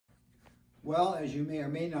Well, as you may or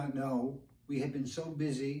may not know, we have been so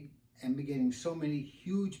busy and been getting so many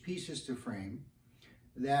huge pieces to frame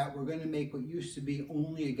that we're going to make what used to be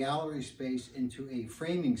only a gallery space into a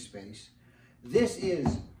framing space. This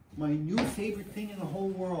is my new favorite thing in the whole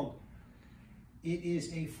world. It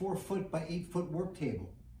is a 4-foot by 8-foot work table.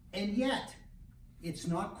 And yet, it's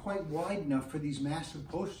not quite wide enough for these massive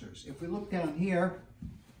posters. If we look down here,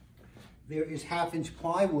 there is 1/2-inch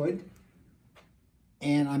plywood,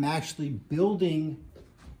 and I'm actually building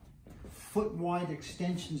foot-wide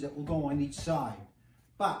extensions that will go on each side.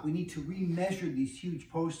 But we need to remeasure these huge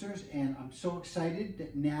posters, and I'm so excited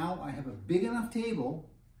that now I have a big enough table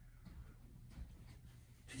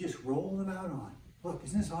to just roll them out on. Look,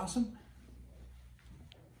 isn't this awesome?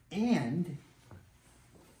 And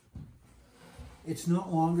it's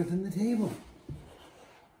not longer than the table.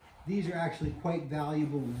 These are actually quite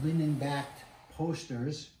valuable linen-backed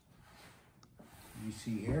posters. You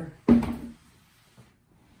see here.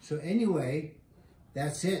 So anyway,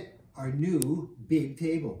 that's it, our new big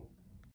table.